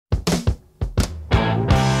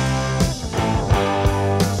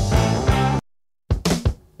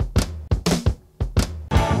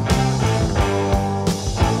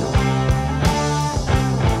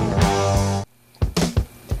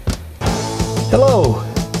Hello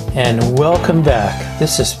and welcome back.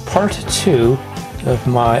 This is part 2 of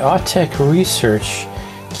my Autek Research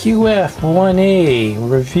QF-1A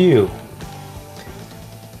review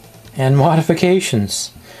and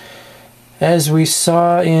modifications. As we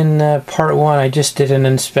saw in part 1, I just did an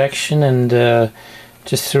inspection and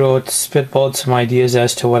just spitballed some ideas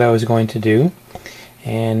as to what I was going to do.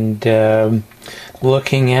 And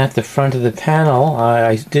looking at the front of the panel,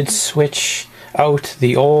 I did switch out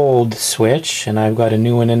the old switch, and I've got a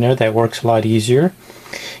new one in there that works a lot easier.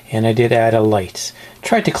 And I did add a light.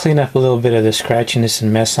 Tried to clean up a little bit of the scratchiness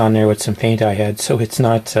and mess on there with some paint I had, so it's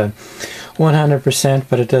not 100%,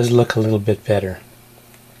 but it does look a little bit better.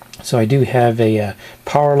 So I do have a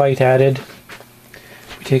power light added.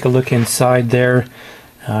 We take a look inside there.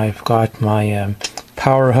 I've got my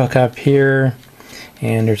power hook up here,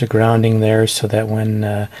 and there's a grounding there so that when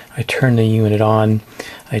I turn the unit on,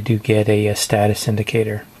 I do get a status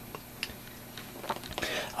indicator.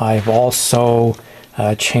 I've also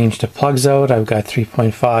changed the plugs out. I've got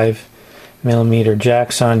 3.5mm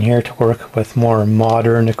jacks on here to work with more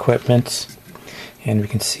modern equipment, and we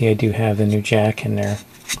can see I do have the new jack in there.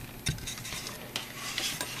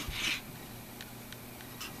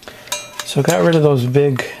 So got rid of those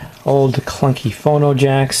big old clunky phono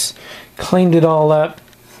jacks, cleaned it all up,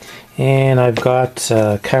 and I've got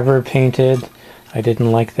cover painted. I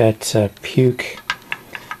didn't like that puke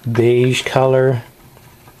beige color,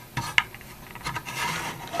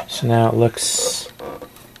 so now it looks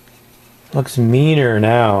meaner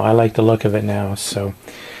now. I like the look of it now. So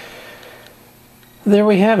there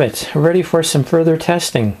we have it, ready for some further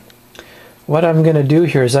testing. What I'm going to do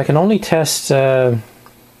here is I can only test the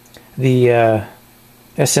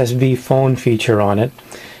SSB phone feature on it.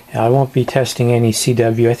 I won't be testing any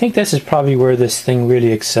CW. I think this is probably where this thing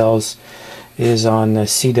really excels, is on the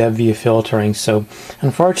CW filtering. So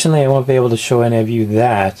unfortunately I won't be able to show any of you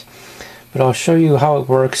that, but I'll show you how it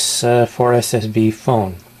works for SSB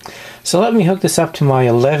phone. So let me hook this up to my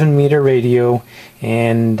 11-meter radio,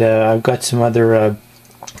 and I've got some other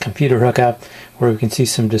computer hookup where we can see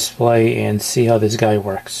some display and see how this guy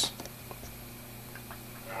works.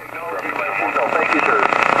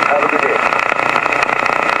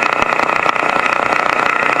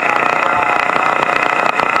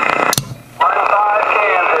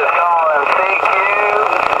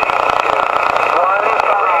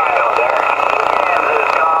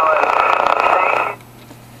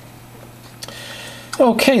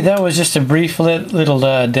 Okay, that was just a brief little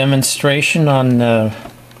demonstration on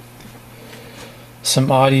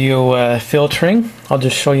some audio filtering. I'll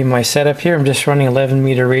just show you my setup here. I'm just running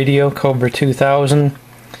 11-meter radio, Cobra 2000,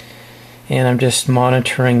 and I'm just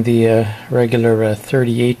monitoring the regular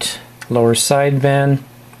 38 lower sideband.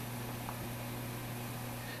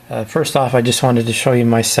 First off, I just wanted to show you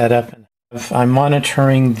my setup. I'm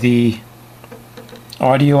monitoring the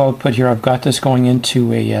audio output here. I've got this going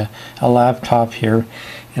into a laptop here,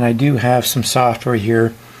 and I do have some software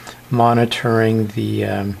here monitoring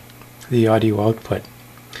the audio output.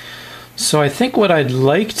 So I think what I'd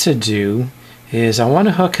like to do is I want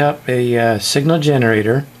to hook up a signal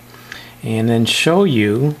generator and then show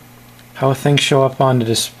you how things show up on the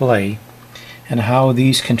display and how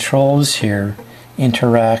these controls here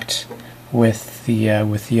interact with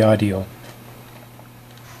the audio.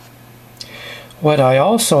 What I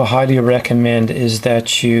also highly recommend is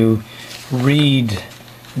that you read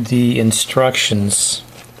the instructions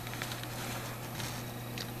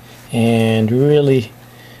and really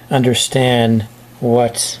understand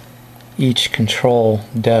what each control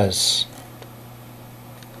does.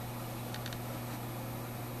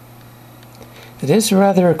 It is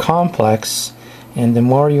rather complex, and the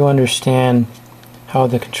more you understand how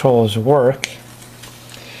the controls work,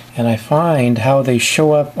 and I find how they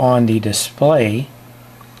show up on the display,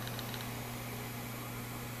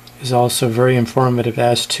 is also very informative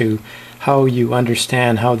as to how you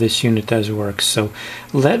understand how this unit does work. So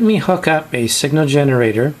let me hook up a signal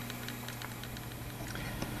generator.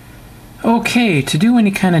 Okay, to do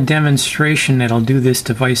any kind of demonstration that'll do this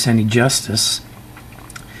device any justice,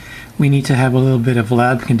 we need to have a little bit of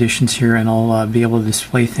lab conditions here, and I'll be able to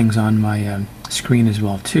display things on my screen as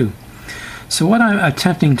well too. So what I'm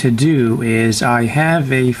attempting to do is I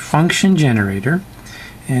have a function generator,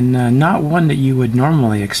 and not one that you would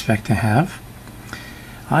normally expect to have.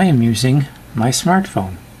 I am using my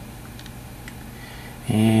smartphone,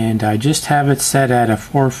 and I just have it set at a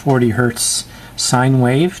 440 Hertz sine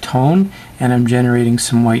wave tone, and I'm generating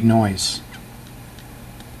some white noise.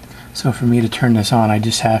 So for me to turn this on, I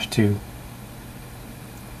just have to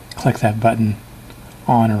click that button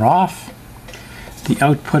on or off. the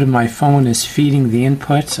output of my phone is feeding the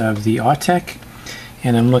input of the Autek,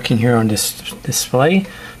 and I'm looking here on this display.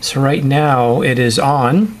 So right now it is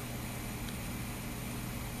on,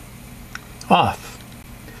 off,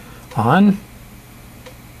 on,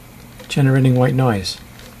 generating white noise.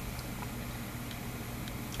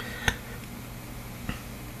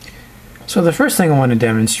 So the first thing I want to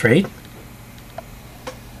demonstrate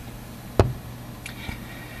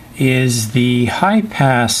is the high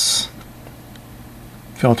pass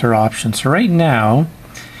filter option. So right now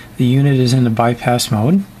the unit is in the bypass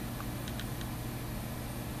mode,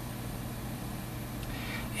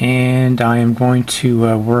 and I am going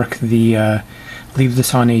to work the leave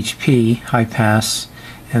this on HP high pass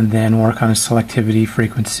and then work on selectivity,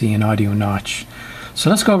 frequency, and audio notch. So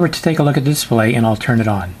let's go over to take a look at the display, and I'll turn it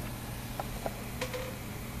on.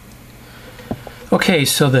 Okay,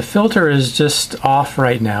 so the filter is just off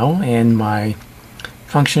right now, and my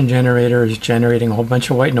function generator is generating a whole bunch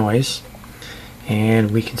of white noise.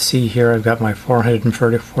 And we can see here I've got my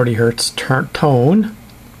 440 hertz tone.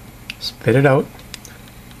 Spit it out.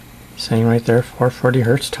 Saying right there, 440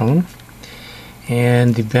 hertz tone.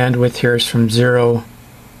 And the bandwidth here is from 0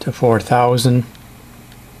 to 4000.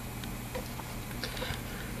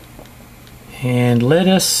 And let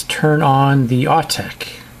us turn on the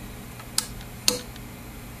Autek.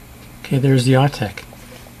 Okay, there's the Autek.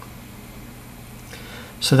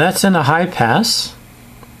 So that's in a high pass.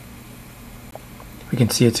 We can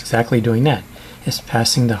see it's exactly doing that. It's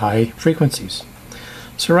passing the high frequencies.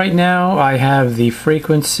 So right now I have the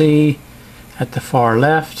frequency at the far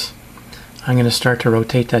left. I'm going to start to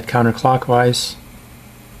rotate that counterclockwise.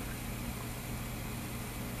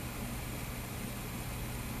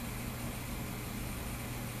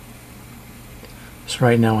 So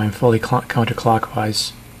right now I'm fully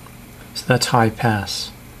counterclockwise. So that's high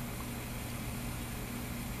pass.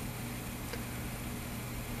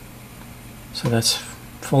 So that's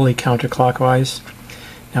fully counterclockwise.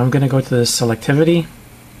 Now I'm going to go to the selectivity.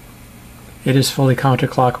 It is fully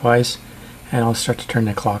counterclockwise, and I'll start to turn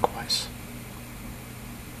it clockwise.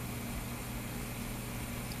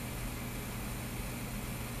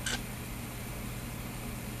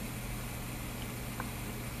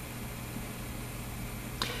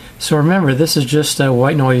 So remember, this is just a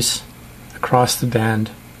white noise across the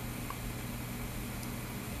band.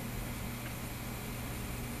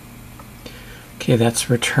 Okay, that's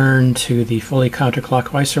returned to the fully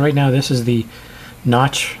counterclockwise. So right now this is the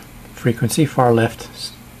notch frequency, far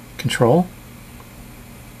left control.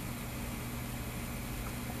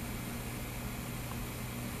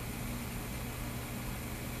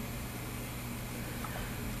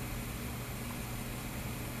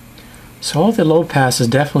 So all the low pass is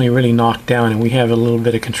definitely really knocked down, and we have a little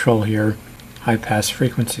bit of control here, high pass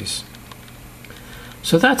frequencies.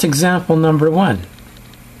 So that's example number 1.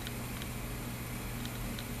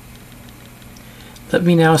 Let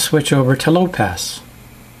me now switch over to low pass.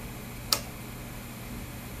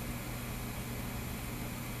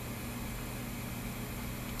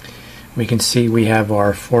 We can see we have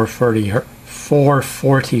our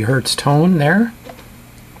 440 hertz tone there.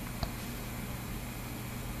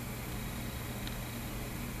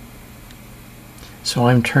 So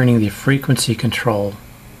I'm turning the frequency control,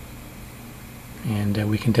 and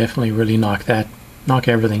we can definitely really knock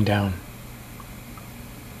everything down.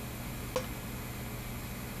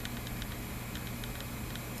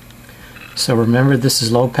 So remember, this is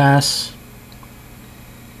low pass.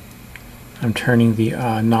 I'm turning the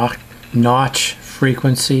notch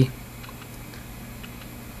frequency.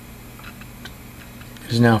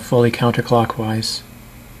 It is now fully counterclockwise.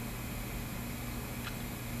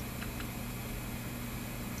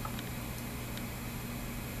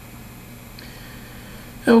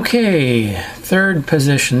 Okay, third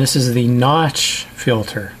position. This is the notch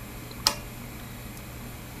filter.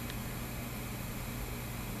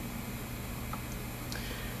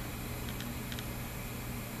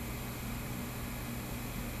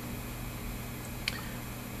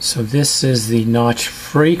 So this is the notch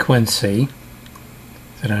frequency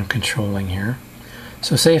that I'm controlling here.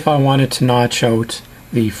 So say if I wanted to notch out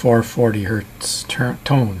the 440 hertz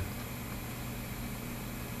tone.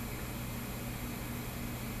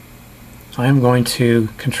 I'm going to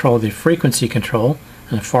control the frequency control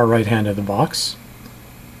on the far right hand of the box.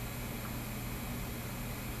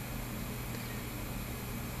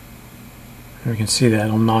 And we can see that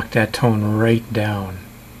it'll knock that tone right down.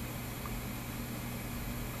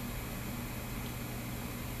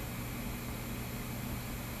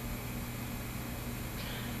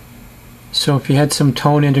 So if you had some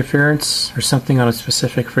tone interference or something on a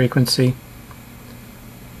specific frequency,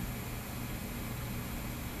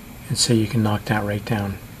 And so you can knock that right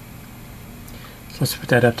down. So let's put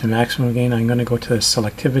that up to maximum again. I'm going to go to the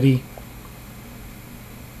selectivity.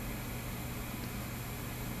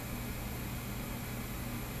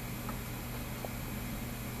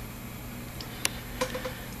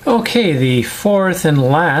 Okay, the fourth and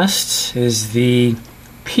last is the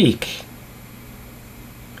peak.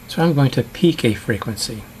 So I'm going to peak a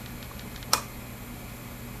frequency.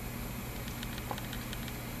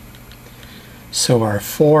 So our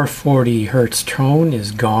 440 Hertz tone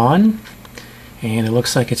is gone, and it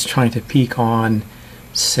looks like it's trying to peak on,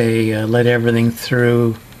 say, let everything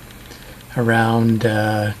through around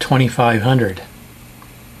 2500.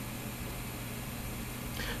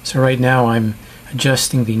 So right now I'm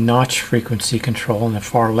adjusting the notch frequency control on the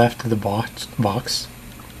far left of the box.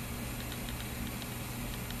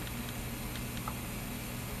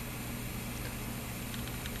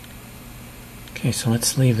 Okay, so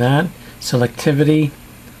let's leave that. Selectivity,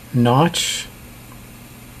 notch.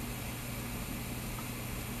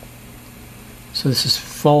 So this is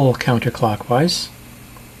full counterclockwise.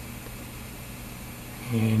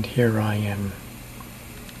 And here I am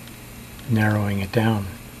narrowing it down.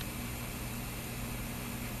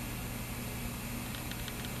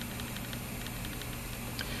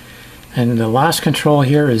 And the last control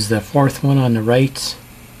here is the fourth one on the right.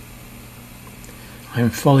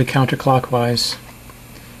 I'm fully counterclockwise.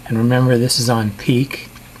 And remember, this is on peak.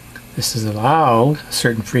 This is allowed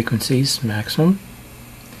certain frequencies, maximum.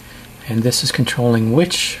 And this is controlling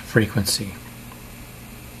which frequency.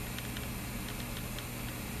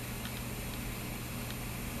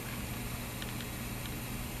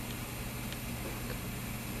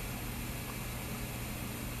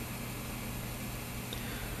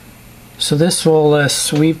 So this will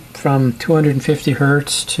sweep from 250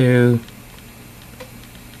 Hertz to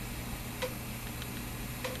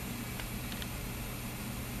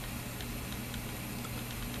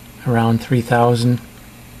around 3000.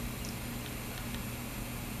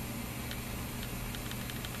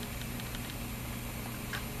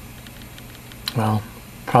 Well,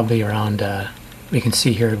 probably around, we can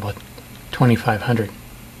see here about 2500.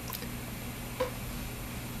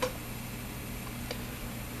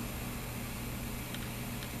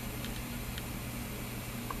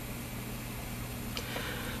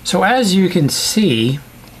 So as you can see,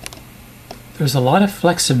 there's a lot of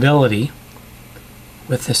flexibility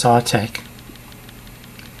with this Autek.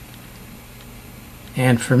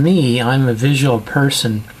 And for me, I'm a visual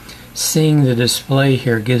person. Seeing the display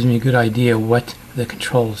here gives me a good idea what the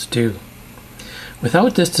controls do.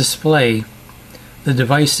 Without this display, the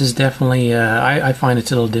device is definitely, I find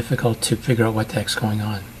it's a little difficult to figure out what the heck's going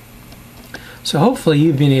on. So hopefully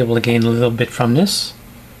you've been able to gain a little bit from this,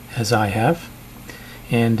 as I have.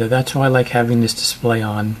 And that's why I like having this display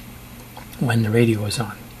on when the radio is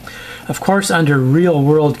on. Of course, under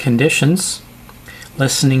real-world conditions,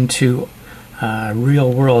 listening to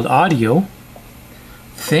real-world audio,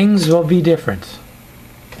 things will be different.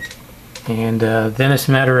 And then it's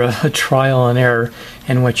a matter of a trial and error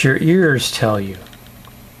and what your ears tell you.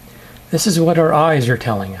 This is what our eyes are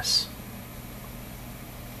telling us.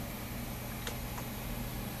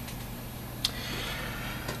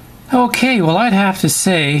 Okay, well, I'd have to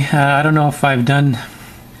say, I don't know if I've done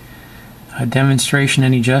a demonstration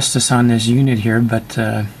any justice on this unit here, but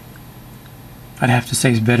I'd have to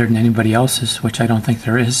say it's better than anybody else's, which I don't think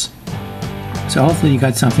there is. So hopefully you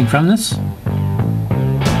got something from this.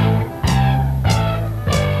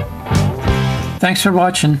 Thanks for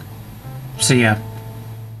watching. See ya.